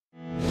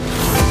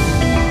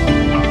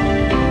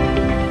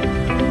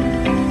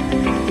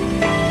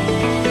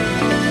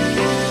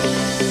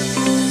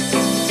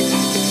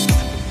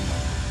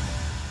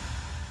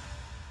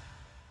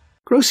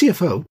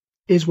GrowCFO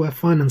is where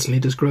finance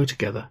leaders grow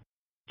together.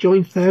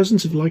 Join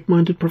thousands of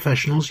like-minded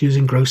professionals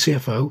using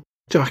GrowCFO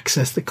to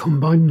access the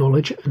combined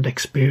knowledge and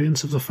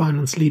experience of the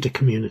finance leader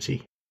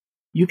community.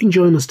 You can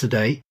join us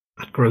today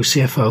at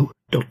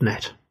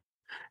growcfo.net.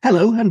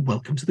 Hello and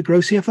welcome to the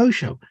GrowCFO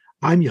Show.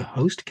 I'm your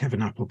host,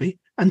 Kevin Appleby,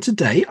 and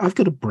today I've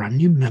got a brand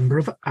new member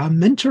of our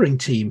mentoring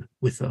team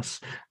with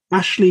us,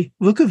 Ashley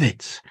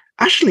Vukovits.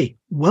 Ashley,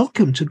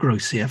 welcome to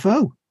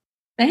GrowCFO.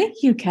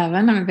 Thank you,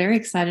 Kevin. I'm very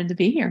excited to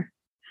be here.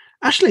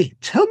 Ashley,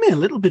 tell me a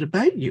little bit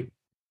about you.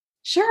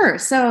 Sure.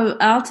 So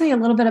I'll tell you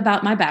a little bit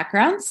about my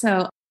background.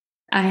 So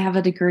I have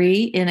a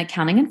degree in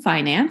accounting and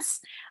finance.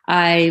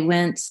 I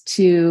went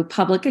to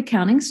public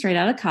accounting straight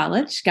out of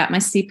college, got my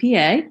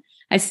CPA.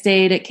 I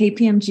stayed at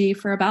KPMG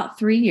for about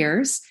 3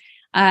 years.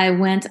 I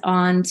went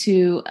on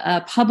to a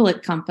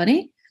public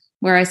company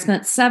where I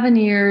spent 7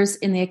 years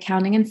in the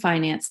accounting and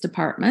finance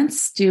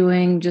departments,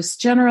 doing just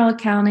general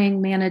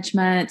accounting,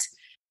 management,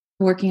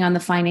 working on the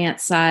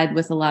finance side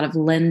with a lot of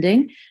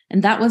lending.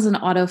 And that was an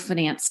auto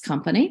finance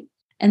company.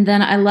 And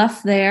then I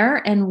left there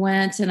and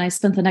went and I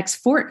spent the next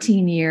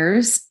 14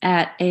 years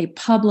at a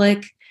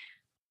public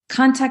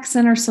contact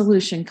center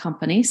solution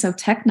company, so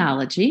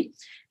technology.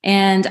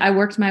 And I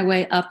worked my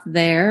way up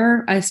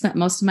there. I spent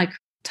most of my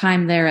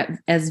time there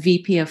as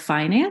VP of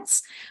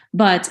finance,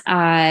 but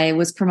I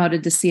was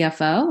promoted to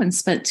CFO and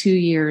spent 2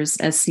 years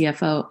as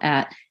CFO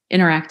at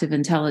Interactive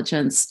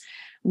Intelligence,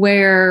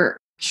 where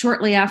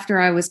shortly after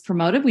I was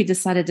promoted, we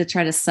decided to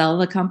try to sell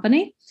the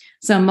company.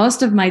 So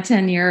most of my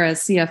tenure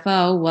as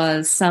CFO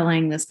was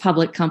selling this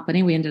public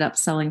company. We ended up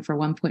selling for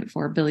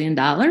 $1.4 billion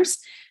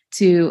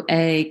to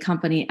a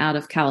company out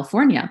of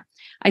California.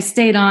 I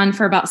stayed on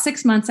for about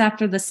 6 months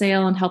after the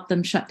sale and helped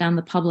them shut down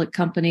the public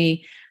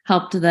company,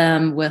 helped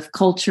them with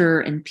culture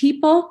and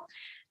people.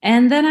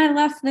 And then I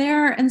left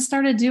there and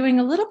started doing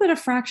a little bit of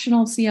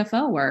fractional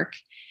CFO work.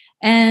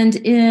 And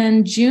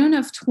in June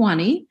of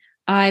 20,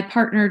 I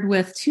partnered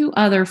with 2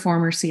 other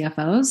former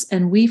CFOs,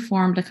 and we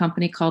formed a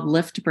company called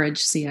Liftbridge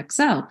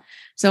CXO.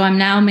 So I'm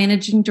now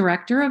managing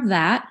director of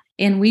that,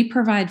 and we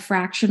provide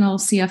fractional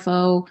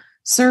CFO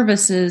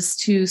services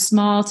to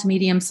small to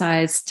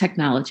medium-sized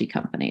technology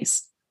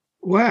companies.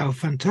 Wow,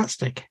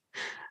 fantastic.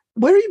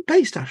 Where are you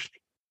based,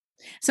 Ashley?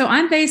 So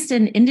I'm based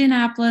in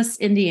Indianapolis,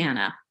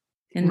 Indiana.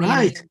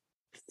 Right.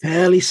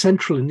 Fairly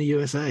central in the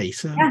USA.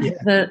 So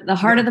yeah. The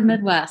heart of the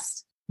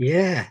Midwest.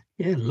 Yeah,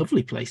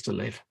 lovely place to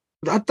live.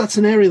 That's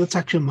an area that's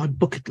actually on my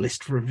bucket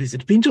list for a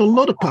visit. Been to a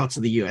lot of parts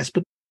of the US,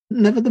 but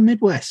never the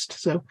Midwest.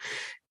 So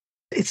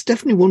it's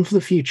definitely one for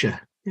the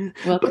future. Yeah.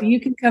 Well, you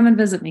can come and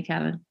visit me,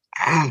 Kevin.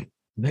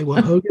 They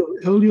will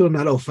hold you on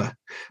that offer.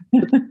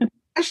 But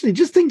actually,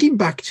 just thinking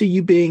back to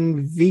you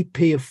being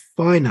VP of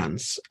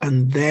Finance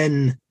and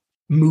then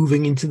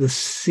moving into the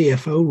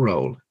CFO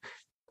role,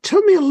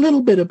 tell me a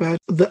little bit about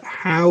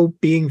how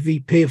being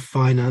VP of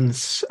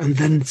Finance and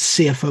then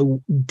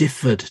CFO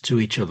differed to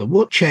each other.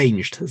 What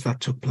changed as that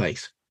took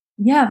place?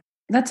 Yeah,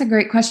 that's a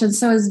great question.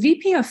 So as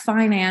VP of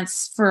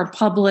Finance for a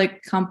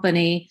public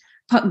company,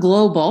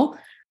 global,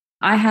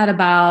 I had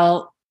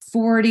about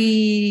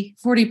 40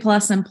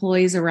 plus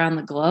employees around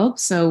the globe.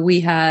 So we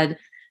had,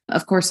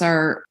 of course,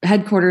 our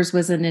headquarters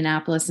was in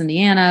Indianapolis,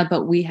 Indiana,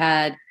 but we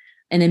had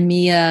an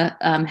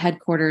EMEA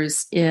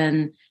headquarters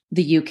in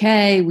the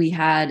UK. We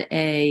had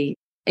a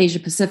Asia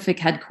Pacific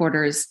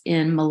headquarters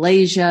in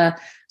Malaysia.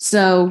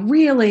 So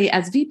really,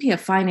 as VP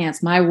of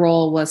Finance, my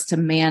role was to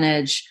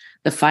manage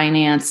the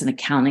finance and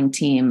accounting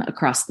team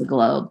across the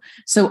globe.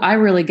 So I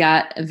really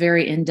got a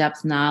very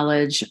in-depth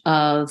knowledge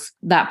of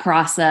that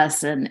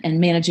process and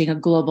managing a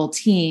global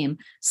team.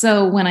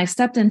 So when I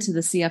stepped into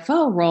the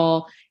CFO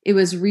role, it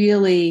was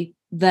really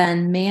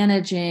then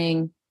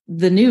managing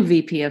the new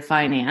VP of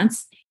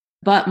Finance,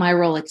 but my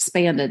role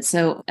expanded.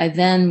 So I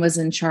then was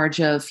in charge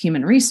of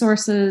human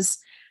resources,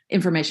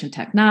 information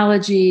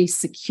technology,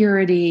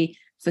 security,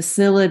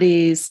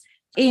 facilities,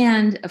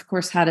 and of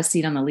course, had a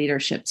seat on the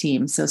leadership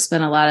team. So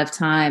spent a lot of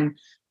time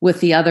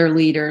with the other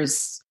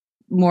leaders,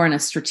 more in a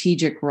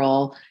strategic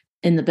role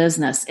in the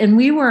business. And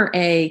we were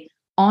a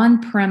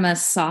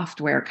on-premise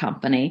software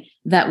company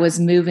that was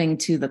moving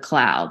to the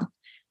cloud.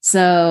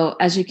 So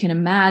as you can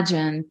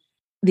imagine,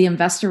 the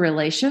investor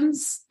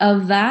relations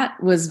of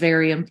that was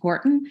very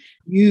important.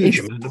 Huge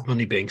amount of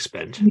money being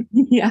spent.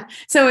 Yeah.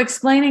 So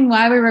explaining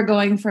why we were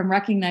going from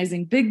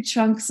recognizing big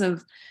chunks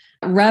of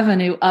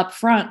revenue up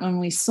front when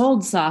we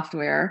sold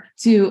software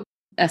to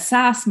a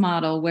SaaS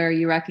model where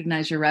you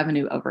recognize your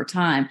revenue over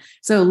time.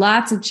 So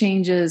lots of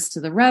changes to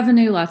the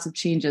revenue, lots of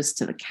changes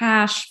to the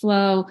cash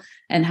flow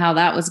and how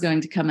that was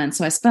going to come in.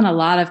 So I spent a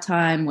lot of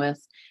time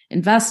with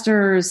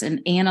investors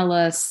and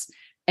analysts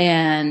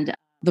and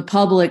the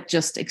public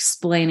just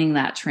explaining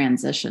that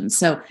transition.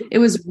 So it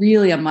was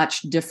really a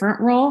much different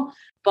role,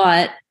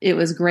 but it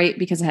was great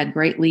because I had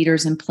great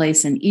leaders in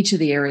place in each of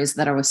the areas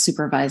that I was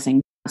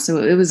supervising.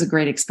 So it was a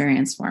great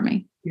experience for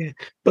me. Yeah,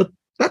 but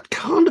that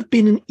can't have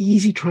been an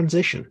easy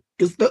transition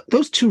because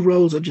those two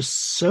roles are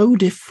just so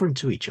different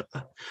to each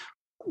other.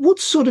 What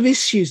sort of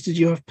issues did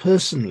you have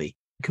personally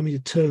coming to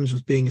terms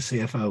with being a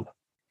CFO?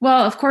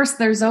 Well, of course,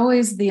 there's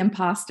always the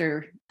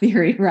imposter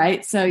theory,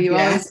 right? So you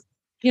Yeah. always,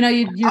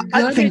 you're good.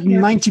 I think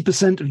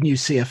 90% of new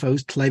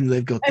CFOs claim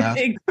they've got that.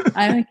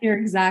 I think you're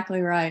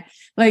exactly right.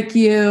 Like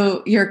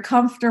you're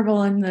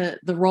comfortable in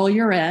the role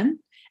you're in.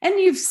 And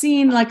you've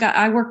seen, like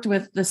I worked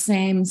with the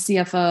same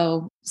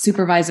CFO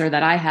supervisor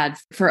that I had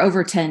for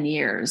over 10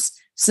 years.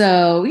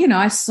 So,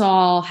 I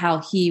saw how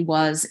he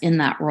was in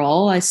that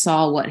role. I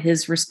saw what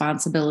his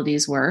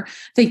responsibilities were. I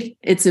think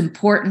it's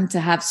important to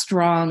have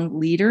strong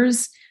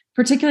leaders,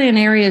 particularly in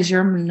areas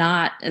you're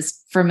not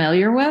as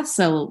familiar with.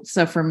 So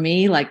for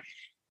me, like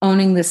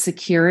owning the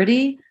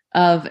security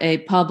of a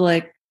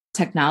public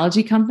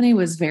technology company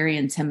was very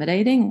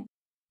intimidating.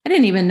 I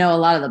didn't even know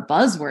a lot of the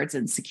buzzwords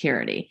in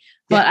security,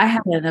 but I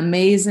had an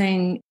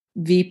amazing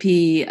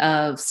VP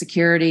of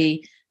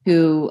security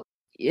who,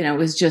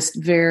 was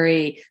just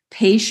very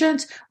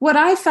patient. What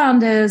I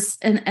found is,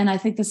 and I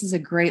think this is a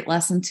great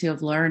lesson to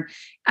have learned,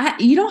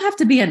 you don't have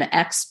to be an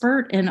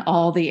expert in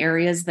all the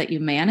areas that you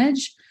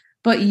manage,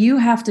 but you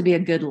have to be a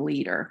good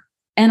leader.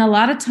 And a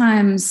lot of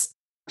times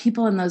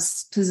people in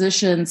those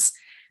positions,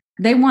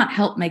 they want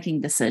help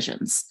making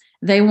decisions.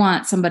 They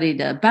want somebody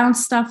to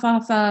bounce stuff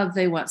off of.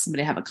 They want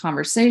somebody to have a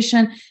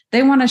conversation.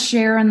 They want to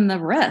share in the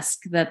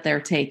risk that they're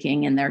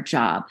taking in their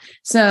job.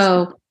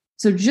 So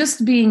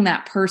just being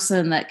that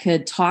person that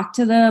could talk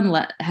to them,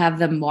 have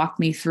them walk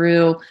me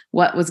through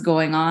what was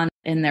going on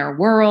in their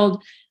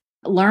world,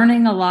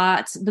 learning a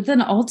lot, but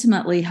then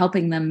ultimately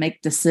helping them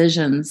make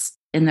decisions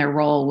in their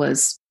role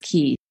was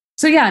key.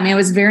 So yeah, it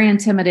was very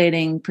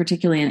intimidating,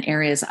 particularly in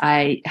areas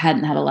I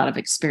hadn't had a lot of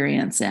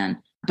experience in,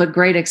 but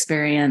great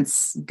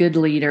experience, good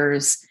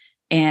leaders,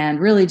 and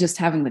really just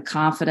having the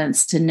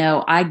confidence to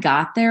know I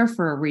got there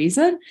for a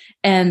reason.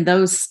 And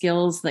those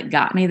skills that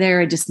got me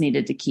there, I just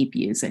needed to keep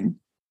using.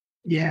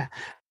 Yeah.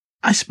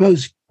 I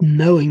suppose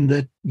knowing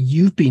that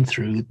you've been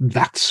through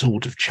that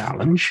sort of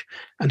challenge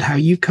and how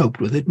you coped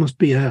with it must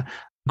be a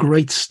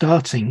great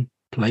starting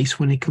place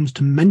when it comes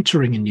to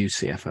mentoring a new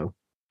CFO.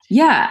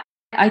 Yeah,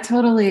 I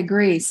totally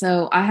agree.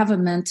 So I have a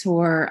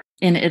mentor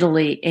in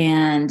Italy,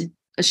 and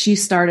she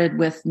started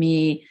with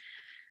me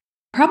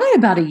probably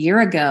about a year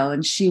ago,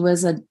 and she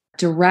was a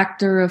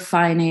director of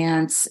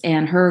finance,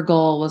 and her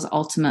goal was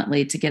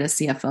ultimately to get a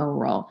CFO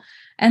role.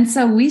 And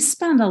so we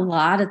spend a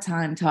lot of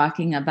time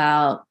talking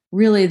about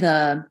really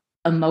the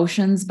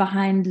emotions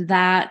behind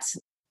that,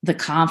 the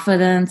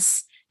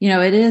confidence.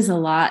 It is a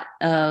lot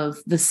of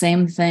the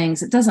same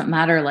things. It doesn't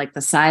matter like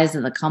the size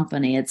of the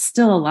company. It's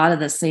still a lot of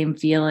the same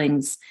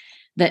feelings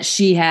that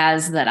she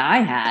has that I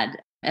had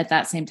at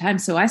that same time.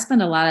 So I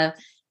spend a lot of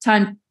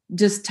time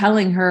just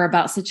telling her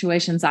about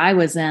situations I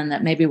was in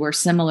that maybe were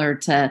similar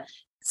to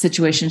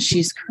situations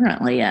she's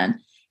currently in.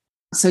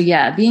 So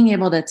yeah, being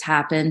able to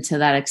tap into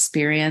that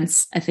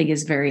experience, I think,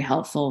 is very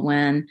helpful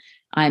when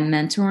I'm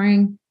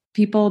mentoring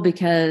people,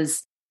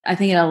 because I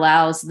think it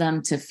allows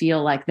them to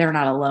feel like they're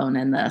not alone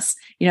in this.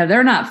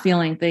 They're not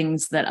feeling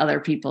things that other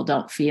people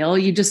don't feel.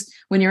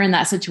 When you're in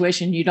that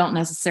situation, you don't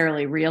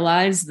necessarily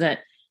realize that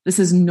this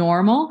is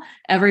normal.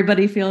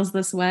 Everybody feels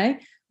this way,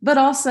 but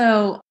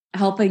also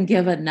helping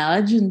give a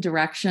nudge and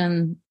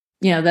direction,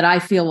 that I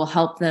feel will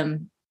help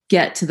them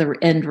get to the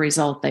end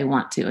result they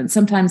want to. And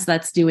sometimes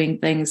that's doing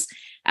things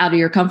out of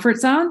your comfort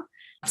zone.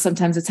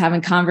 Sometimes it's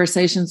having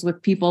conversations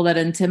with people that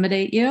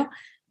intimidate you.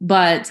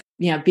 But,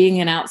 being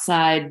an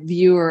outside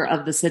viewer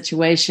of the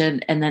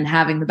situation and then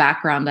having the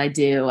background I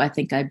do, I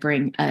think I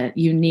bring a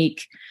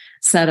unique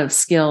set of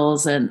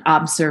skills and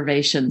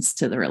observations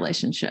to the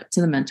relationship, to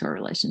the mentor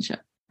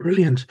relationship.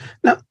 Brilliant.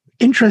 Now,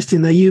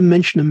 interesting that you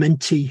mentioned a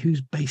mentee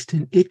who's based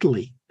in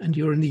Italy and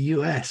you're in the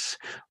US.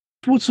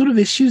 What sort of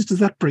issues does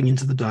that bring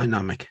into the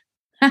dynamic?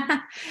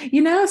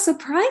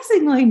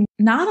 Surprisingly,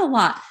 not a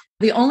lot.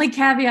 The only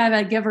caveat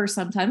I give her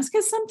sometimes,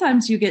 because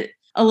sometimes you get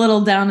a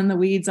little down in the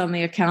weeds on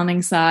the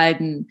accounting side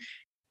and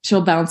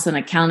she'll bounce an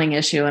accounting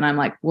issue. And I'm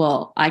like,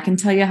 well, I can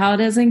tell you how it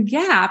is in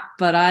GAAP,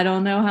 but I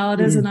don't know how it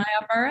is in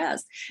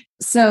IFRS.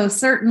 So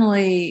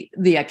certainly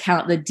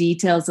the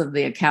details of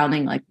the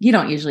accounting, like you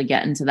don't usually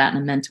get into that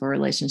in a mentor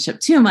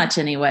relationship too much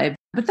anyway,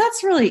 but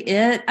that's really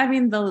it.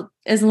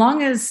 As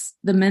long as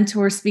the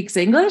mentor speaks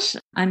English,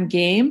 I'm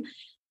game.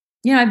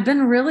 I've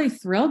been really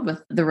thrilled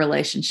with the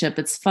relationship.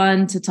 It's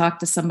fun to talk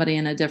to somebody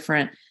in a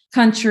different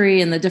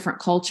country and the different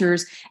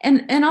cultures.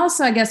 And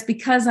also, I guess,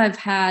 because I've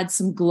had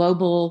some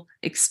global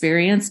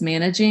experience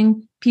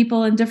managing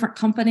people in different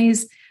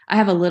companies, I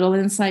have a little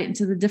insight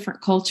into the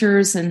different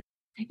cultures. And,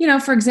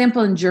 for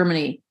example, in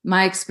Germany,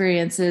 my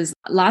experience is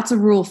lots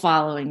of rule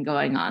following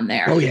going on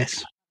there. Oh,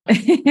 yes.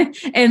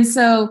 And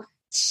so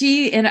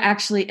she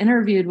actually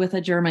interviewed with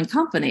a German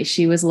company.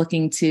 She was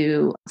looking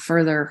to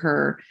further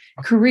her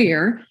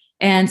career.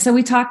 And so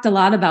we talked a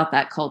lot about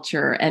that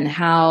culture and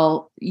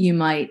how you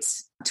might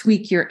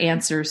tweak your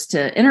answers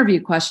to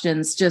interview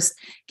questions, just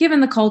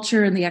given the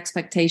culture and the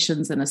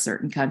expectations in a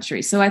certain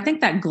country. So I think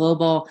that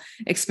global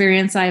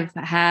experience I've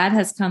had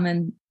has come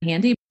in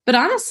handy. But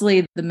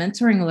honestly, the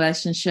mentoring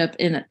relationship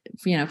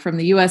from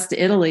the US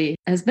to Italy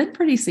has been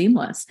pretty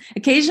seamless.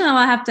 Occasionally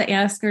I'll have to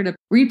ask her to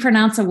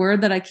repronounce a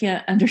word that I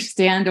can't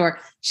understand, or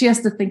she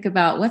has to think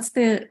about what's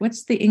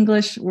the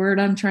English word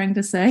I'm trying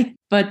to say.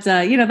 But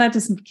that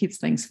just keeps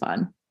things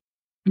fun.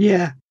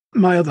 Yeah.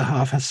 My other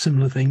half has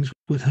similar things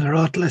with her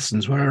art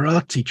lessons, where her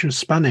art teacher is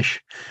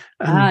Spanish.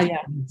 And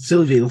Yeah.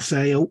 Sylvia will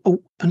say,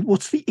 oh, and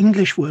what's the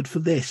English word for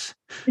this?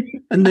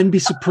 And then be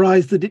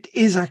surprised that it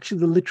is actually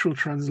the literal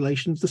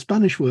translation of the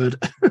Spanish word.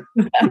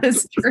 That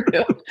is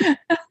true.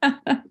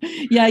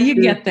 Yeah, you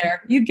get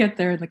there. You get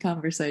there in the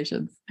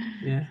conversations.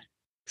 Yeah.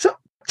 So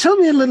tell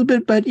me a little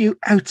bit about you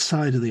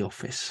outside of the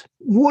office.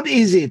 What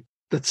is it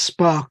that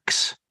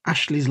sparks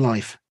Ashley's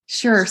life?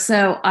 Sure.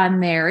 So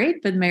I'm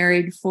married, been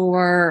married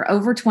for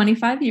over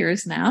 25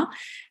 years now.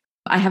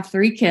 I have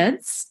 3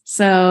 kids.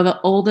 So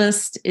the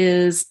oldest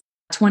is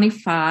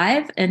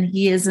 25 and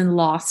he is in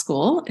law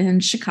school in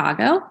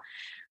Chicago.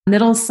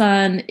 Middle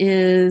son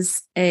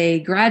is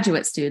a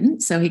graduate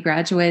student. So he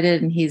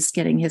graduated and he's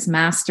getting his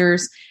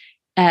master's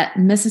at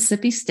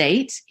Mississippi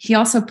State. He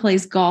also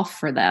plays golf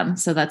for them.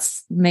 So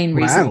that's the main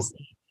reason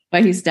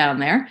why he's down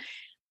there.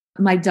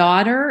 My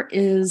daughter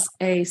is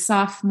a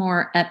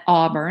sophomore at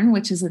Auburn,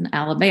 which is in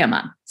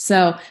Alabama.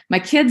 So my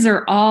kids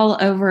are all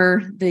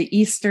over the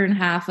eastern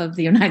half of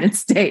the United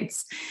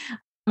States.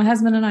 My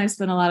husband and I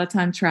spend a lot of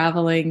time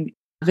traveling,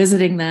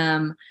 visiting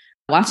them,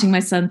 watching my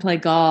son play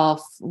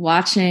golf,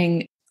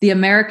 watching the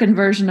American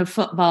version of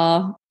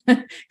football,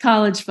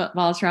 college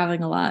football,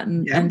 traveling a lot,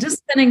 and just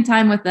spending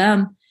time with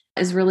them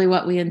is really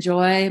what we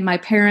enjoy. My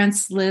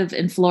parents live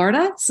in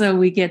Florida, so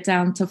we get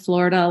down to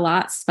Florida a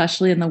lot,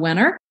 especially in the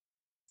winter.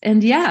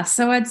 And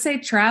so I'd say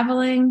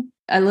traveling.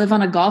 I live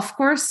on a golf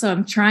course, so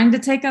I'm trying to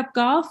take up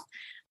golf.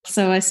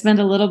 So I spend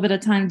a little bit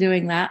of time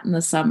doing that in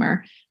the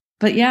summer.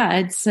 But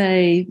I'd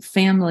say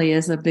family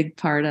is a big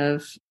part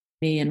of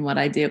me and what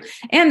I do.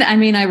 And I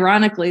mean,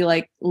 ironically,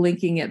 like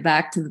linking it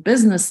back to the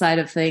business side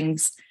of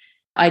things,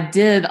 I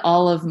did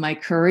all of my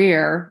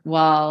career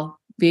while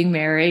being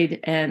married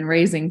and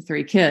raising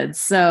 3 kids.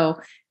 So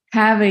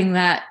having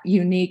that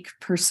unique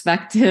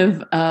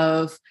perspective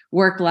of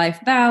work-life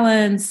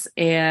balance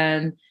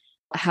and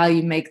how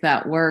you make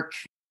that work,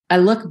 I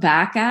look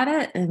back at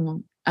it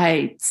and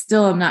I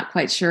still am not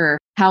quite sure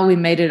how we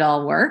made it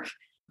all work.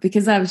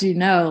 Because as you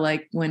know,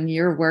 like when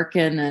you're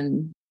working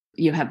and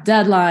you have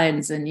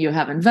deadlines and you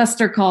have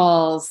investor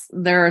calls,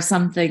 there are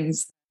some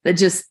things that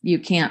just you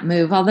can't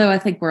move. Although I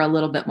think we're a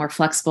little bit more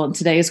flexible in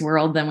today's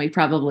world than we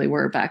probably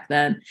were back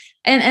then.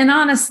 And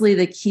honestly,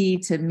 the key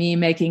to me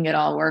making it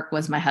all work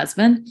was my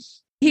husband.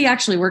 He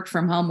actually worked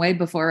from home way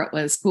before it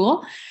was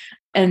cool.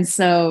 And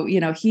so,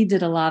 he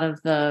did a lot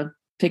of the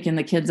picking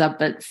the kids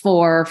up at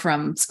 4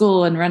 from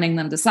school and running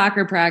them to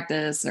soccer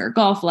practice or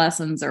golf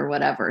lessons or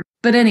whatever.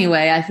 But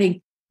anyway, I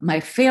think my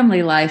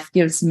family life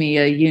gives me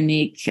a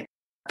unique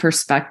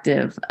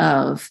perspective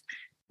of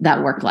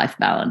that work-life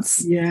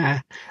balance.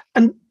 Yeah.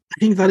 And I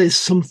think that is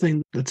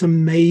something that's a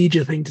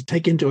major thing to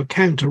take into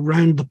account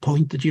around the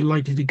point that you're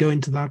likely to go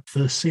into that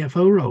first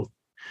CFO role.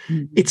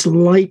 Mm-hmm. It's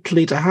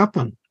likely to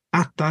happen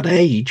at that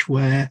age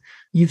where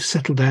you've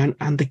settled down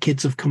and the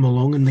kids have come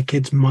along, and the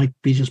kids might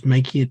be just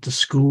making it to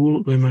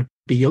school. They might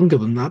be younger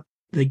than that.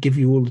 They give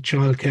you all the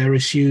childcare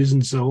issues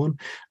and so on.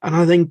 And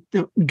I think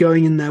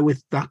going in there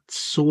with that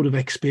sort of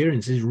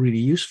experience is really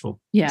useful.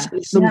 Yeah.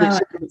 Something I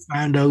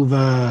found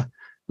over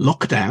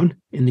lockdown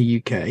in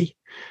the UK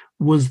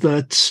was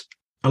that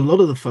a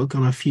lot of the folk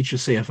on our future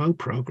CFO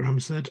program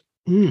said,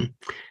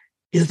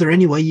 is there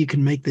any way you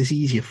can make this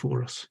easier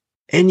for us?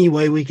 Any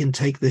way we can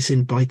take this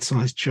in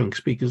bite-sized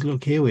chunks? Because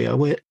look, here we are.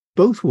 We're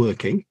both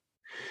working.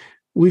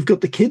 We've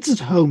got the kids at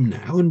home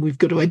now, and we've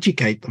got to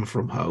educate them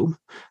from home.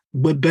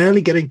 We're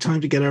barely getting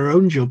time to get our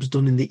own jobs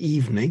done in the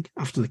evening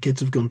after the kids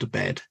have gone to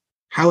bed.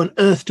 How on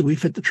earth do we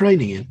fit the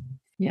training in?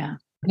 Yeah.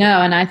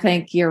 No, and I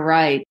think you're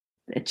right.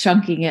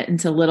 Chunking it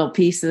into little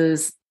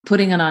pieces,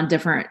 putting it on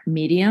different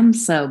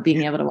mediums. So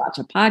being able to watch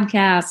a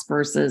podcast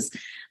versus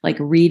like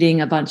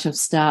reading a bunch of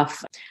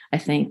stuff. I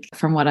think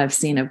from what I've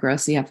seen of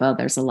GrowCFO,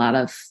 there's a lot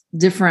of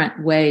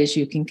different ways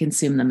you can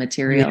consume the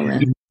material. Yeah.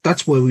 And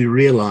that's where we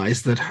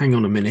realized that, hang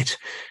on a minute,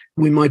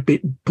 we might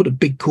put a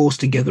big course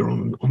together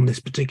on this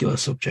particular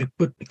subject,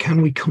 but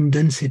can we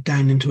condense it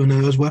down into an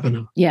hour's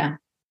webinar? Yeah.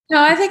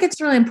 No, I think it's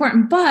really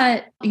important,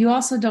 but you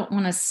also don't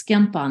want to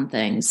skimp on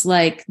things.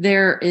 Like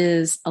there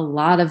is a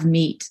lot of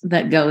meat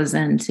that goes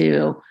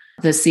into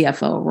the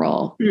CFO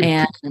role.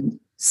 And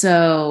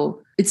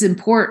so it's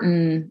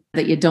important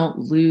that you don't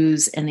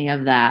lose any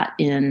of that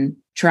in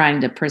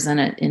trying to present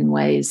it in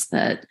ways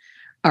that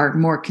are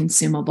more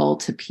consumable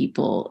to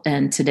people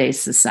in today's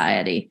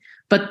society.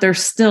 But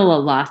there's still a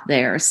lot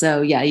there.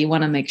 So you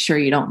want to make sure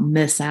you don't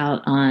miss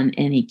out on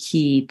any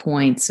key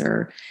points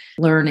or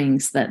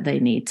learnings that they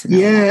need to know.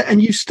 Yeah,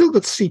 and you've still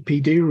got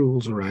CPD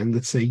rules around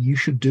that say you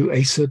should do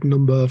a certain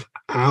number of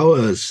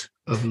hours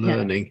of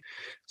learning. Yeah.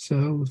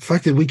 So the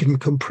fact that we can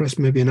compress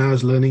maybe an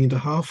hour's learning into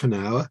half an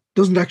hour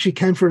doesn't actually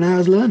count for an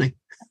hour's learning.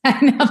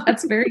 I know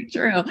that's very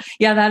true.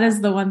 Yeah, that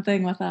is the one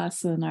thing with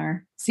us and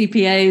our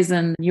CPAs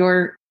and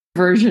your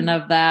version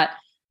of that.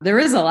 There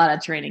is a lot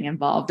of training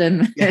involved,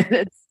 and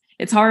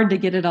it's hard to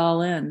get it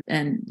all in.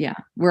 And yeah,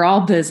 we're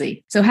all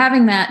busy. So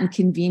having that and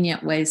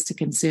convenient ways to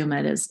consume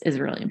it is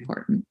really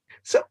important.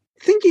 So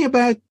thinking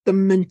about the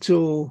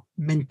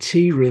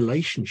mentor-mentee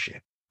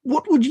relationship,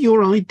 what would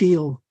your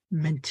ideal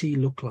mentee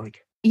look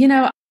like?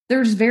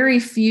 There's very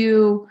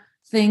few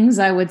things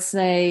I would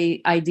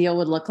say ideal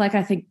would look like.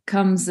 I think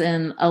comes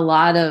in a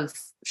lot of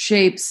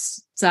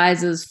shapes,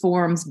 sizes,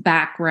 forms,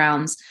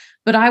 backgrounds.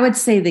 But I would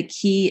say the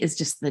key is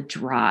just the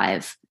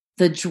drive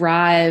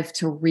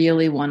to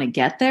really want to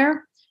get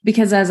there.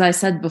 Because as I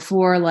said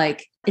before,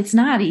 it's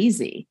not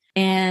easy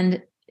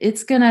and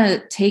it's going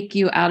to take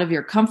you out of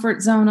your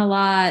comfort zone a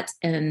lot.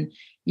 And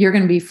you're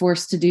going to be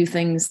forced to do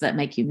things that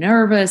make you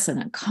nervous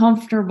and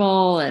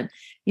uncomfortable. And,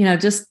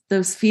 just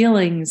those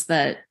feelings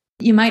that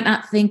you might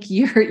not think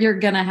you're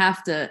going to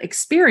have to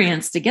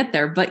experience to get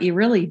there, but you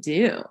really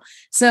do.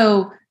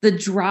 So the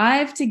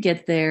drive to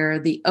get there,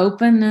 the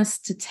openness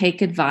to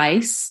take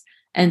advice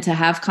and to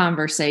have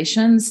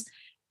conversations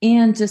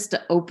and just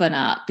to open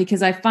up,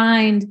 because I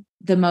find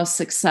the most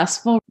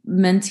successful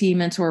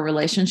mentee-mentor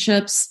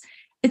relationships,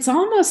 it's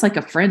almost like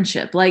a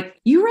friendship. Like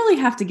you really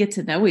have to get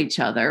to know each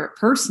other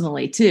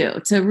personally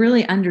too, to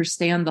really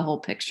understand the whole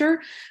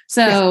picture.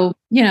 So,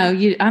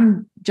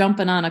 I'm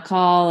jumping on a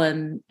call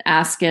and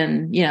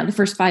asking, the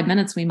first 5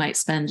 minutes we might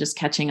spend just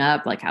catching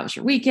up. Like, how was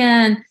your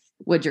weekend?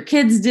 What'd your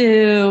kids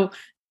do?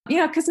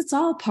 Because it's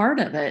all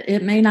part of it.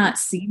 It may not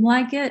seem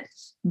like it,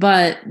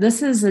 but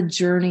this is a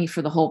journey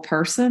for the whole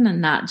person and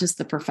not just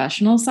the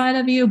professional side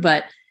of you.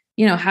 But,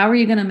 how are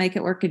you going to make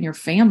it work in your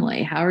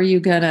family? How are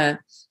you going to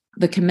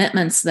the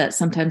commitments that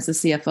sometimes the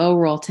CFO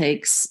role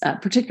takes,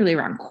 particularly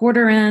around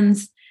quarter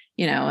ends,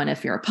 and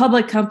if you're a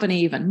public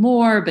company, even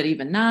more, but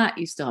even not,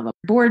 you still have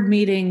board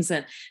meetings.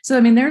 And so,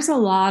 there's a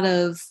lot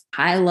of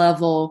high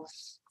level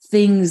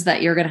things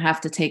that you're going to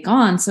have to take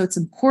on. So it's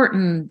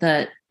important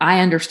that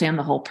I understand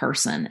the whole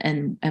person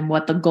and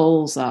what the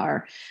goals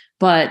are.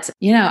 But,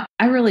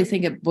 I really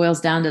think it boils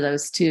down to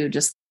those two,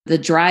 just the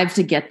drive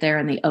to get there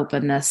and the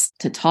openness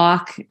to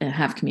talk and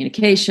have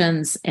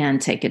communications and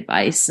take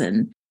advice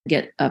and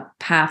get a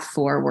path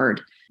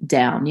forward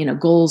down.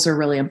 Goals are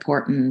really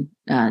important,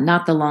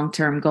 not the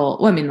long-term goal.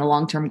 Well, the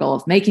long-term goal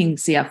of making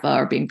CFO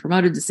or being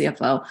promoted to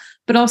CFO,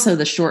 but also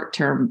the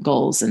short-term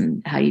goals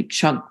and how you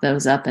chunk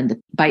those up into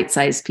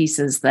bite-sized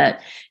pieces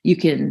that you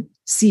can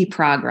see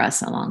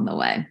progress along the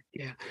way.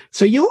 Yeah.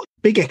 So your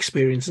big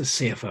experience as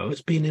CFO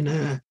has been in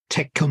a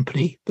tech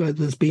company where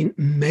there's been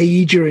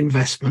major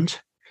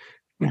investment,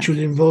 which would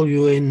involve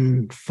you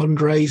in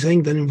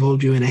fundraising, then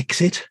involve you in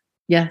exit.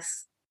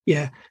 Yes.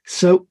 Yeah.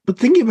 So, but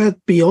thinking about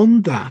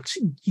beyond that,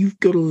 you've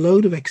got a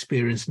load of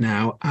experience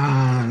now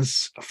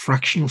as a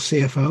fractional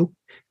CFO,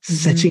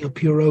 setting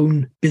up your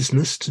own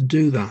business to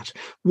do that.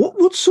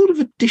 What sort of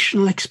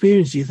additional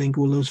experience do you think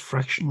all those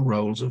fractional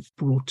roles have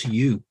brought to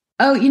you?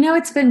 Oh,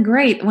 it's been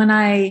great. When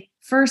I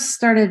first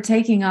started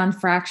taking on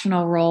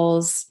fractional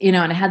roles, and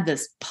I had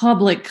this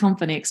public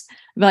company,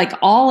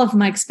 all of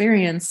my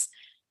experience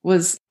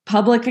was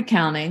public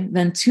accounting,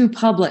 then 2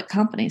 public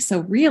companies. So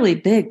really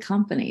big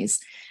companies.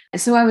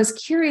 So I was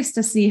curious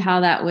to see how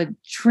that would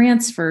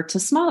transfer to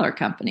smaller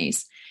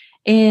companies.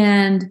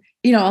 And,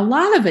 a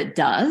lot of it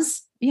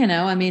does,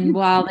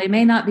 while they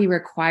may not be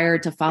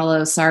required to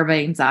follow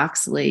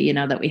Sarbanes-Oxley,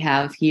 that we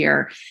have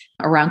here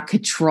around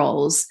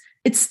controls,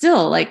 it's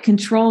still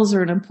controls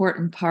are an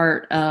important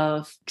part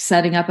of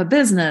setting up a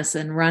business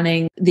and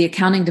running the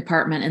accounting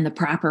department in the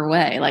proper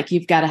way.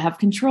 You've got to have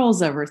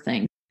controls over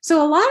things.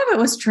 So a lot of it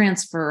was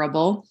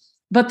transferable,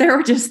 but there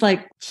were just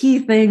key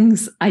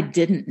things I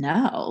didn't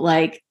know.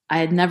 I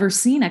had never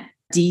seen a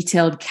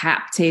detailed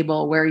cap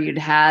table where you'd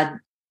had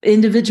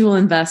individual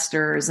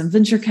investors and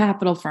venture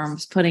capital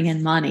firms putting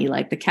in money.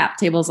 The cap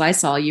tables I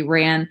saw, you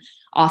ran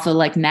off of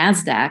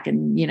NASDAQ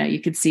and, you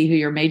could see who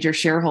your major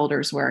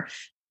shareholders were.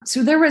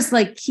 So there was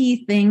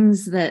key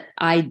things that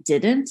I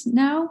didn't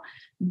know,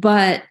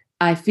 but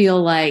I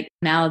feel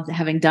now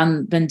having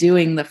been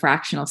doing the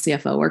fractional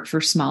CFO work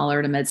for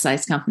smaller to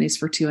mid-sized companies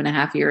for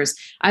 2.5 years,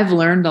 I've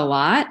learned a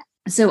lot.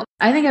 So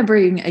I think I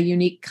bring a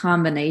unique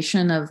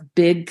combination of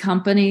big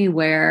company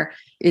where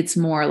it's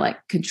more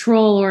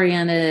control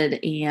oriented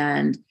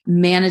and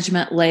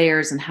management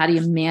layers and how do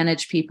you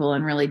manage people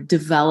and really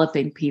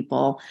developing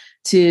people,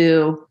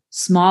 to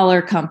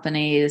smaller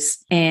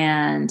companies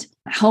and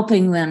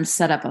helping them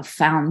set up a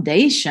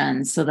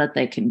foundation so that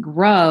they can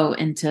grow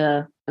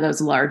into those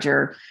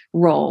larger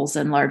roles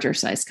and larger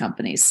size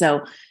companies.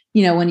 So,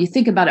 when you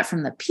think about it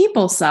from the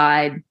people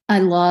side, I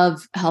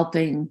love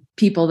helping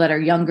people that are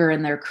younger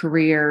in their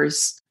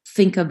careers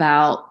think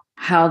about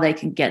how they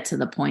can get to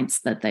the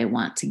points that they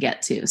want to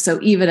get to. So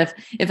even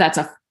if that's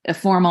a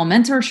formal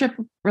mentorship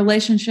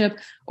relationship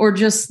or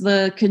just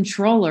the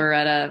controller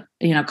at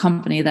a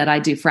company that I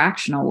do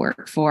fractional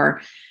work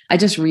for, I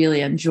just really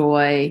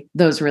enjoy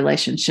those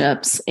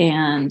relationships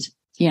and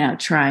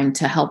trying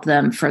to help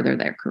them further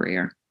their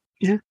career.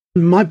 Yeah.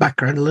 My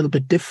background a little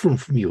bit different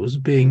from yours,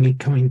 being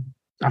coming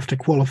after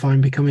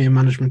qualifying, becoming a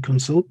management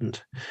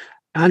consultant.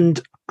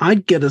 And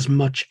I'd get as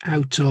much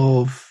out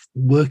of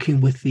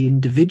working with the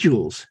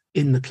individuals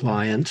in the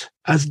client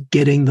as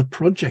getting the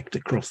project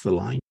across the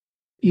line.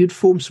 You'd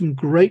form some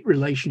great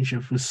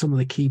relationships with some of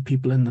the key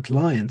people in the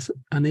client,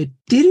 and it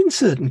did in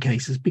certain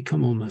cases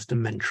become almost a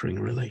mentoring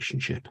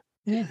relationship.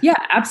 Yeah,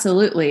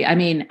 absolutely. I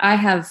mean, I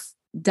have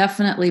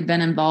definitely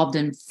been involved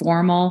in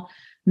formal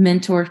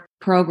mentor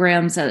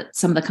programs at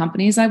some of the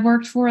companies I've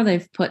worked for.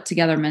 They've put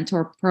together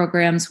mentor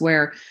programs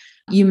where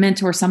you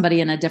mentor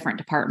somebody in a different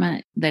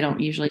department. They don't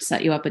usually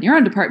set you up in your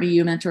own department.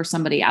 You mentor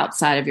somebody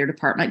outside of your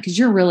department because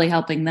you're really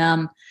helping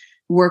them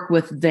work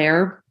with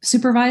their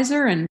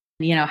supervisor, and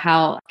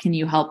how can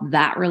you help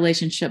that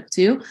relationship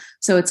too?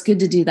 So it's good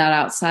to do that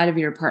outside of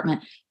your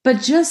department.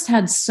 But just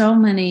had so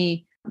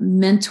many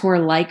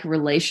mentor-like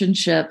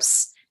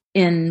relationships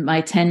in my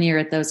tenure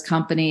at those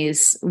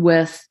companies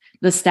with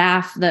the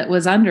staff that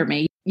was under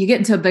me. You get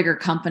into a bigger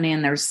company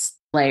and there's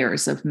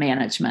layers of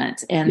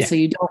management. And so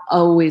you don't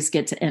always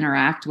get to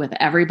interact with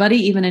everybody,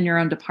 even in your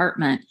own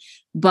department.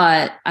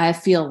 But I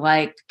feel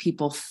like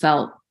people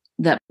felt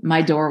that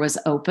my door was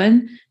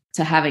open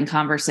to having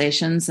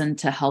conversations and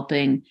to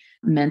helping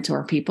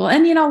mentor people.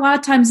 And, a lot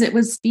of times it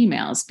was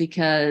females,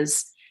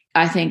 because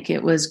I think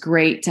it was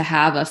great to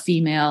have a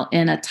female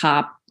in a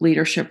top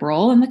leadership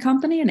role in the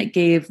company, and it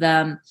gave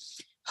them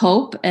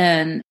hope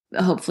and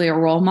hopefully a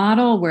role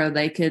model where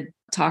they could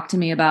talk to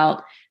me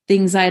about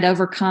things I'd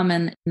overcome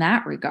in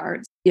that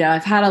regard.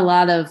 I've had a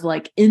lot of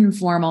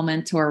informal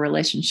mentor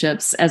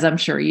relationships, as I'm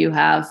sure you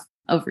have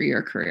over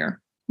your career.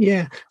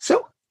 Yeah.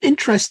 So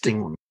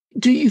interesting.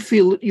 Do you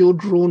feel that you're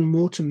drawn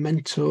more to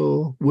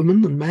mentor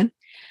women than men?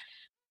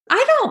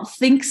 I don't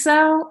think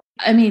so.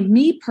 I mean,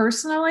 me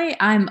personally,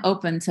 I'm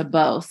open to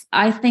both.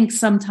 I think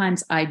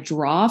sometimes I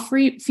draw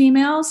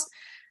females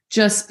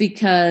just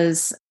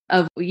because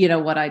of,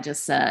 what I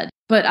just said.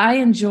 But I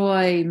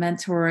enjoy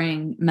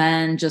mentoring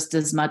men just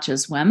as much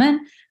as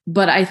women.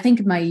 But I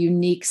think my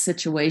unique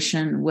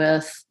situation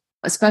with,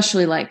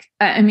 especially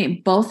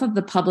both of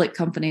the public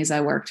companies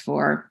I worked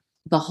for,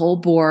 the whole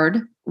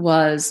board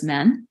was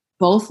men.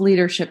 Both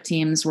leadership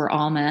teams were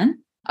all men.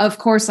 Of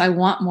course, I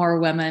want more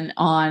women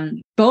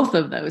on both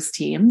of those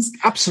teams.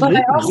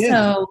 Absolutely. But I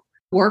also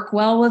work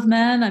well with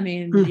men. I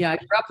mean, I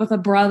grew up with a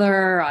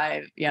brother.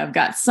 I've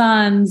got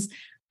sons.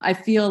 I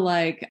feel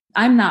like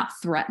I'm not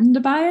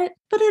threatened by it,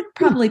 but it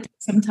probably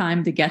takes some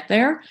time to get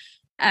there.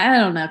 I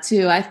don't know,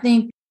 too. I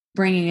think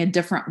bringing a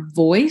different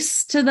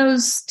voice to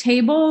those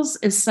tables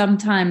is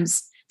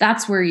sometimes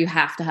that's where you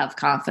have to have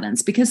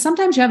confidence, because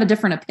sometimes you have a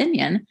different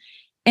opinion.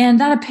 And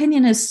that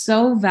opinion is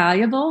so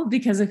valuable,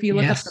 because if you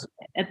look up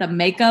at the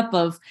makeup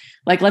of,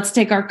 let's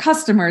take our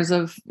customers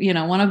of,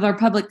 one of our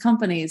public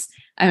companies.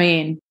 I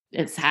mean,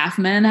 it's half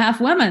men, half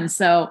women.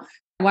 So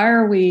why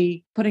are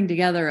we putting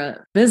together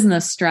a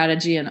business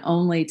strategy and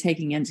only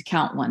taking into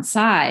account one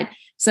side?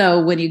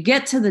 So when you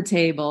get to the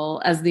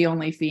table as the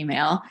only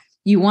female,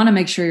 you want to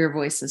make sure your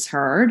voice is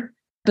heard.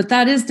 But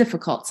that is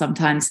difficult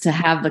sometimes, to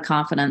have the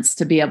confidence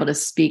to be able to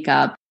speak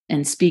up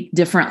and speak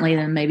differently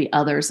than maybe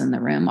others in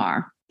the room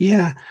are.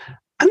 Yeah.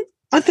 And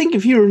I think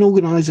if you're an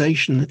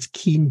organization that's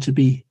keen to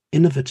be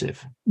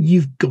innovative,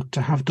 you've got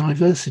to have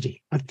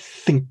diversity. I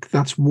think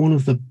that's one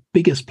of the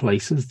biggest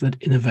places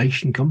that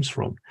innovation comes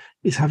from,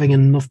 is having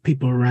enough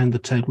people around the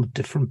table with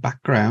different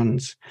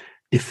backgrounds,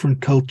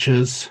 different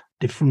cultures,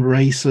 different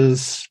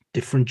races,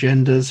 different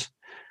genders.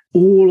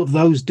 All of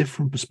those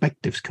different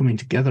perspectives coming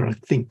together, I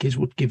think, is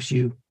what gives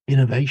you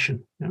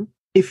innovation.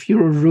 If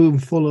you're a room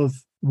full of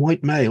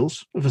white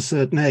males of a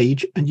certain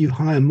age and you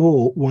hire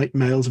more white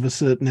males of a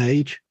certain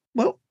age,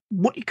 well,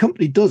 what your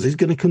company does is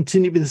going to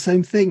continue to be the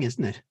same thing,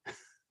 isn't it?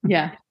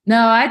 Yeah.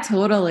 No, I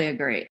totally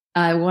agree.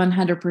 I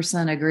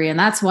 100% agree. And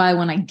that's why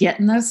when I get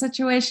in those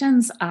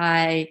situations,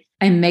 I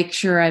make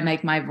sure I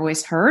make my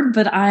voice heard,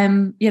 but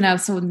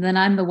so then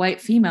I'm the white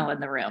female in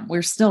the room.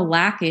 We're still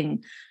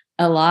lacking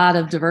a lot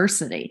of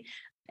diversity.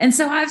 And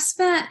so I've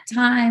spent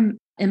time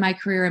in my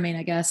career. I mean,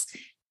 I guess,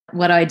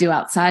 what do I do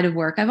outside of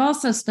work? I've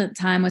also spent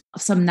time with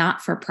some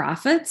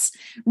not-for-profits,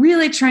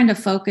 really trying to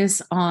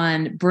focus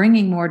on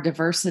bringing more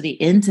diversity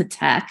into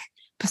tech,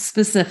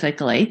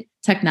 specifically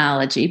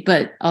technology,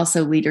 but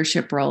also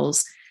leadership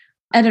roles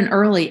at an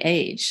early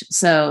age.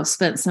 So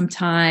spent some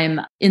time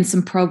in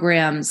some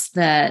programs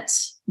that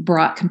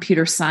brought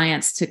computer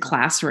science to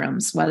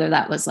classrooms, whether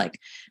that was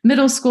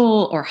middle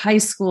school or high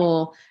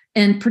school,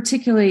 and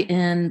particularly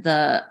in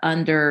the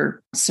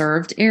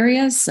underserved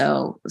areas.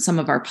 So some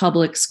of our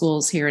public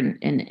schools here in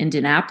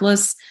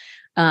Indianapolis,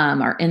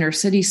 our inner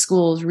city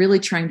schools, really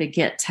trying to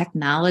get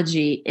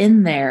technology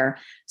in there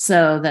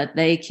so that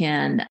they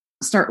can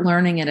start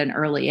learning at an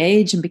early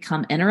age and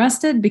become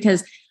interested.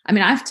 Because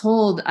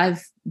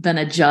I've been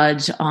a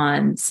judge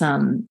on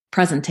some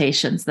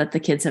presentations that the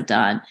kids have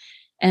done.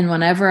 And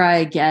whenever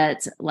I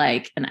get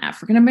an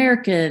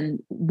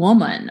African-American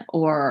woman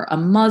or a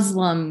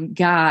Muslim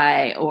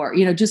guy or,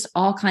 just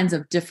all kinds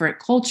of different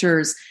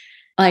cultures,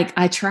 like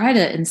I try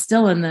to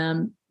instill in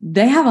them,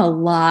 they have a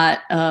lot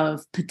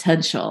of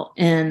potential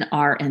in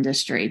our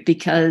industry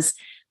because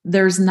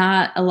there's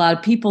not a lot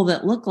of people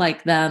that look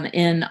like them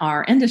in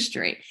our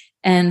industry.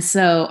 And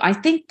so I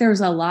think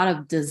there's a lot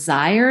of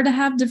desire to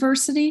have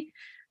diversity,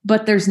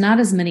 but there's not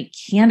as many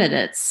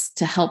candidates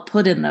to help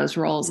put in those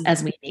roles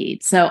as we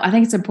need. So I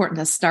think it's important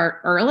to start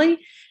early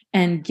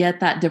and get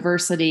that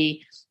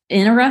diversity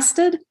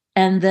interested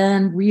and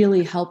then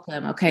really help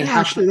them. Okay. Yeah,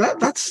 actually,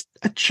 that's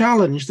a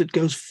challenge that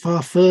goes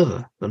far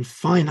further than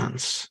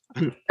finance.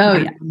 And I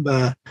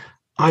remember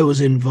I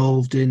was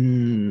involved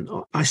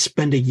I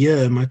spent a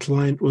year, my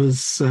client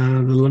was the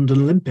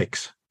London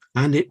Olympics,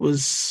 and it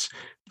was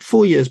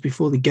 4 years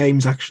before the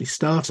games actually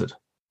started.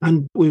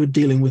 And we were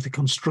dealing with the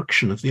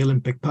construction of the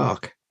Olympic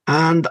Park.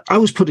 And I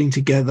was putting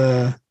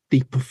together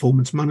the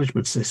performance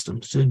management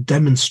systems to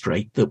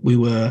demonstrate that we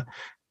were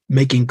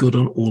making good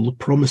on all the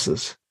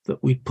promises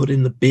that we'd put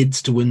in the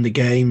bids to win the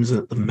games,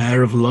 that the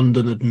Mayor of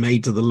London had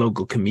made to the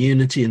local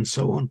community and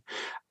so on.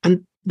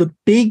 And the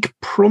big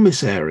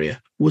promise area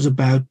was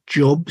about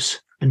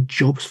jobs and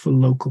jobs for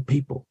local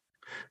people.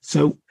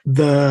 So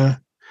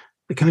the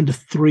kind of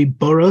 3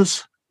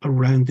 boroughs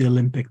around the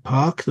Olympic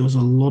Park, there was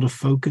a lot of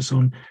focus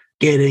on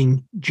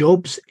getting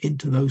jobs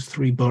into those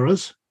 3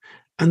 boroughs.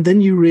 And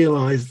then you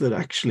realize that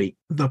actually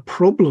the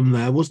problem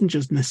there wasn't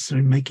just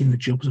necessarily making the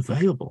jobs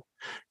available.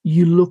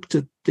 You looked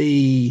at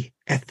the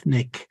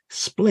ethnic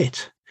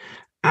split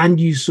and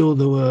you saw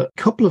there were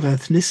a couple of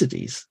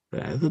ethnicities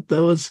there that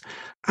there was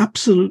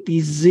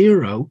absolutely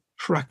zero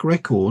track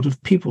record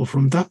of people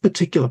from that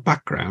particular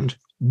background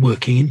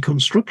working in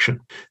construction.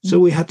 So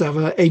we had to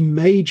have a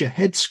major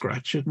head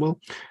scratch at, well,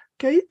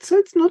 okay, so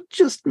it's not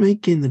just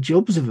making the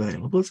jobs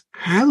available. It's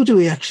how do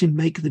we actually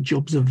make the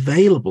jobs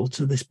available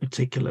to this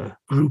particular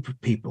group of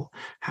people?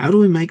 How do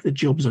we make the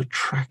jobs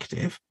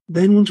attractive?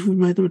 Then once we've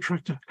made them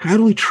attractive, how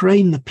do we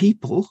train the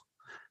people?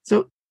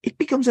 So it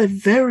becomes a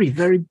very,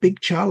 very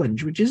big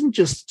challenge, which isn't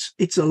just,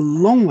 it's a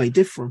long way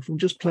different from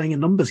just playing a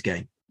numbers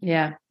game.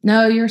 Yeah,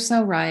 no, you're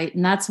so right.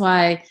 And that's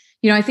why,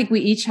 I think we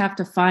each have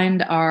to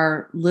find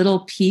our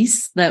little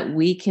piece that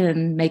we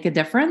can make a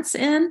difference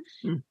in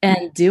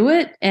and do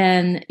it.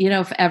 And,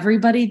 if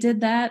everybody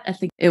did that, I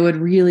think it would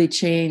really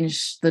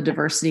change the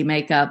diversity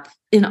makeup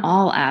in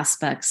all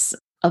aspects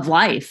of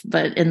life,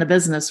 but in the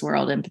business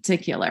world in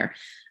particular.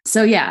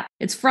 So yeah,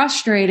 it's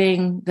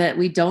frustrating that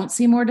we don't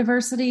see more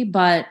diversity,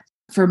 but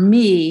for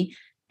me,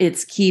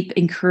 it's keep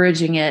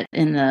encouraging it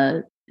in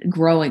the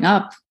growing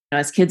up.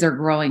 As kids are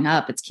growing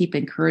up, it's keep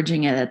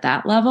encouraging it at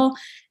that level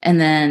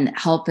and then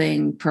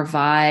helping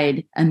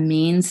provide a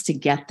means to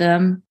get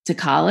them to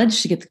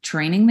college, to get the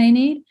training they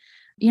need.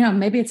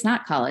 Maybe it's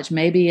not college.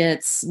 Maybe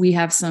we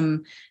have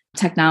some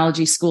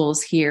technology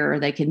schools here.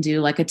 They can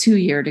do like a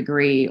 2-year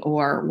degree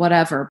or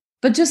whatever,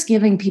 but just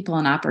giving people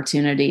an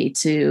opportunity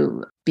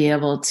to be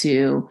able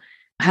to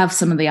have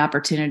some of the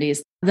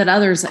opportunities that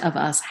others of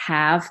us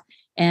have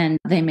and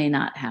they may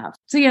not have.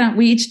 So,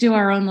 we each do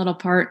our own little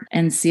part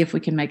and see if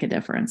we can make a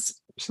difference.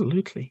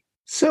 Absolutely.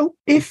 So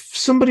if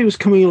somebody was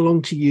coming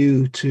along to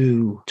you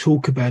to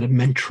talk about a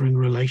mentoring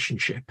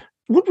relationship,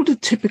 what would a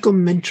typical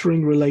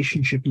mentoring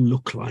relationship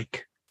look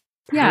like?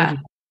 Yeah.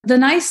 The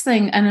nice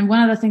thing, and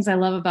one of the things I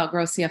love about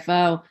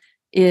GrowCFO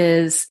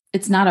is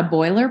it's not a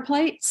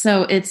boilerplate.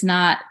 So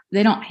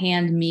they don't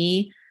hand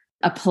me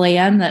a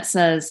plan that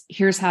says,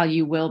 here's how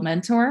you will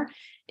mentor.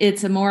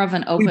 It's more of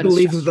an open. We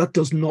believe that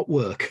does not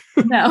work.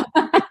 No.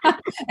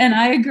 And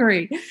I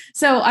agree.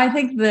 So I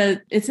think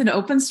that it's an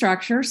open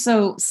structure.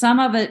 So some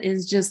of it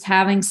is just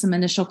having some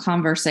initial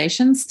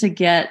conversations to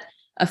get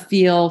a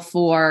feel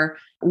for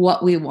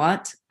what we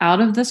want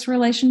out of this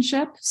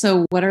relationship.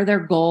 So what are their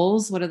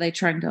goals? What are they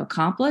trying to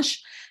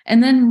accomplish?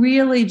 And then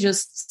really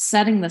just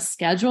setting the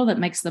schedule that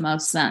makes the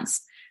most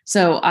sense.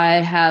 So I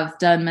have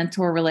done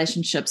mentor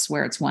relationships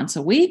where it's once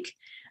a week.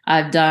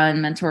 I've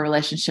done mentor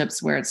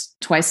relationships where it's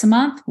twice a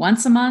month,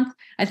 once a month.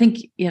 I think,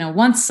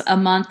 once a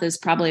month is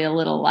probably a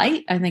little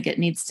light. I think it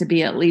needs to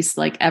be at least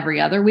like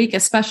every other week,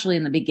 especially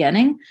in the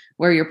beginning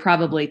where you're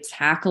probably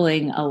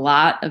tackling a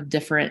lot of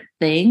different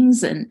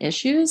things and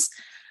issues.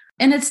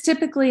 And it's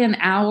typically an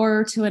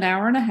hour to an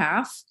hour and a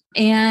half.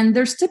 And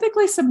there's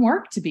typically some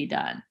work to be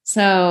done.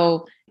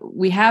 So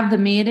we have the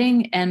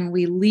meeting and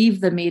we leave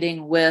the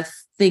meeting with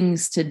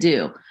things to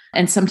do.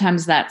 And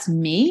sometimes that's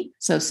me.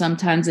 So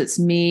sometimes it's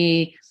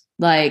me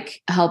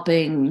like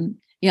helping,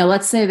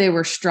 let's say they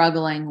were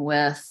struggling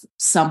with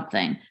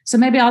something. So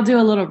maybe I'll do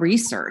a little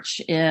research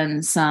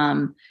in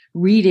some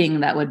reading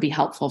that would be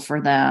helpful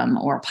for them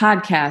or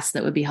podcasts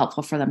that would be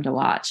helpful for them to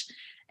watch.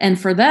 And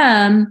for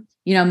them,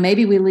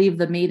 maybe we leave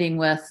the meeting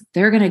with,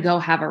 they're going to go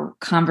have a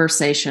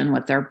conversation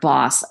with their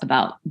boss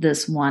about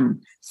this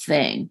one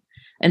thing.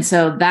 And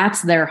so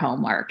that's their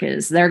homework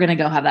is they're going to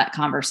go have that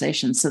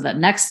conversation so that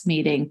next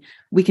meeting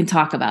we can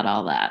talk about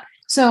all that.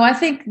 So I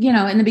think,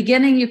 in the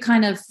beginning, you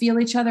kind of feel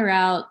each other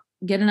out,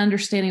 get an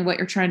understanding of what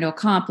you're trying to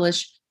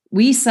accomplish.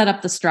 We set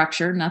up the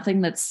structure,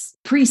 nothing that's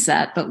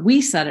preset, but we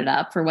set it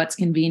up for what's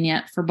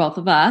convenient for both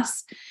of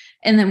us.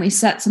 And then we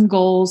set some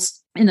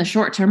goals in the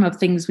short term of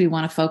things we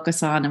want to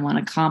focus on and want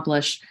to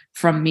accomplish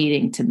from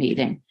meeting to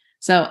meeting.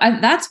 So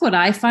that's what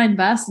I find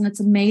best. And it's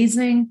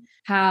amazing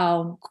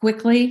how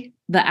quickly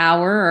the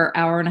hour or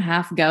hour and a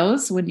half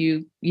goes when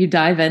you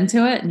dive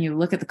into it and you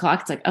look at the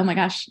clock. It's like, oh my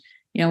gosh,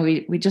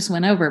 we just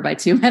went over by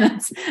 2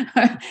 minutes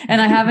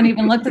and I haven't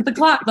even looked at the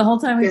clock the whole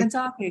time we've been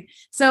talking.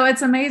 So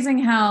it's amazing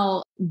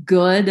how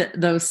good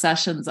those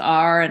sessions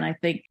are. And I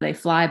think they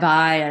fly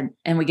by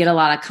and we get a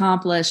lot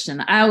accomplished.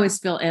 And I always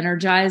feel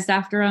energized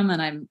after them.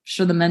 And I'm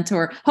sure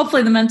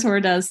hopefully the mentor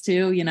does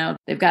too.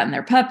 They've gotten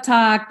their pep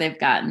talk. They've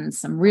gotten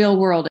some real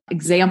world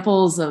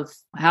examples of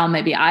how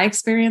maybe I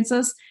experience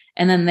this.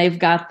 And then they've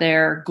got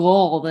their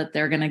goal that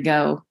they're going to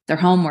go, their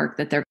homework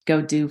that they're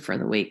go do for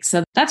the week.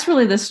 So that's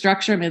really the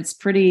structure. I mean, it's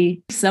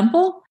pretty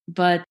simple,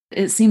 but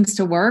it seems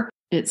to work.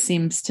 It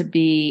seems to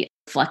be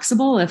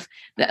flexible.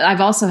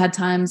 I've also had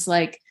times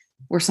like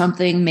where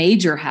something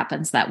major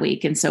happens that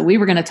week. And so we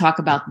were going to talk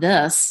about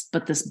this,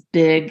 but this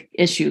big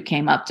issue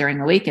came up during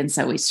the week. And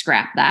so we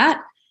scrapped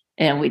that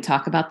and we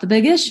talk about the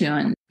big issue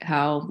and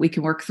how we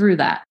can work through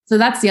that. So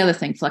that's the other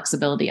thing.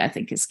 Flexibility, I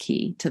think, is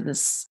key to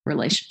this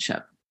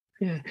relationship.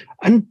 Yeah.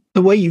 And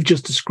the way you've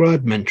just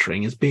described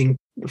mentoring as being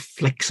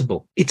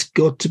flexible, it's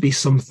got to be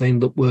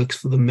something that works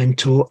for the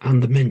mentor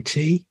and the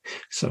mentee.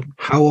 So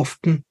how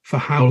often, for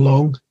how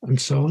long, and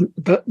so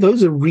on.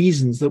 Those are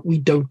reasons that we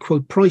don't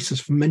quote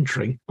prices for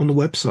mentoring on the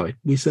website.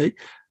 We say,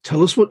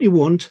 tell us what you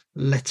want.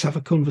 Let's have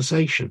a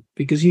conversation,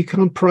 because you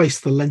can't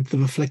price the length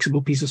of a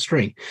flexible piece of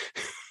string.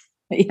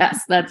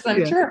 Yes, that's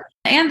so true.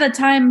 And the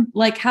time,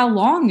 like how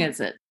long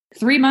is it?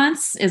 3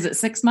 months? Is it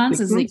 6 months?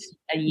 6 Is months?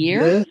 it a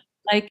year? Yeah.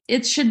 Like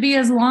it should be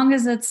as long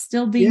as it's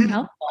still being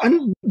helpful.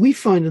 And we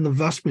find in the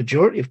vast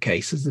majority of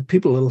cases that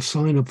people that will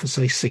sign up for,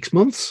 say, 6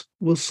 months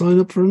will sign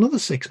up for another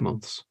 6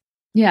 months.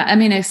 Yeah. I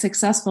mean, a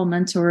successful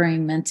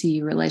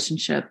mentoring-mentee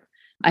relationship,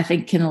 I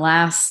think, can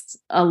last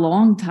a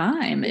long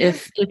time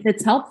if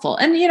it's helpful.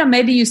 And,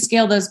 maybe you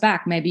scale those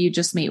back. Maybe you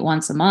just meet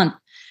once a month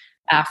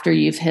after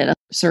you've hit a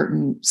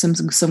certain,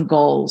 some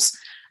goals.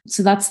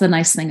 So that's the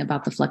nice thing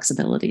about the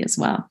flexibility as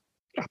well.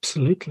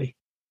 Absolutely.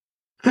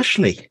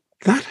 Ashley,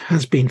 that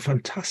has been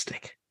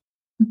fantastic.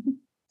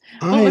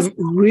 I am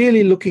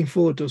really looking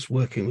forward to us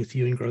working with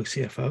you in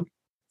GrowCFO.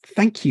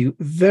 Thank you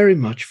very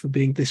much for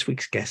being this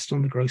week's guest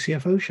on the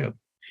GrowCFO show.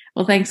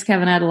 Well, thanks,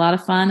 Kevin. I had a lot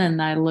of fun,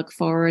 and I look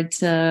forward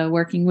to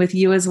working with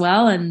you as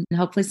well, and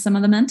hopefully some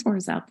of the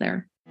mentors out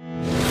there.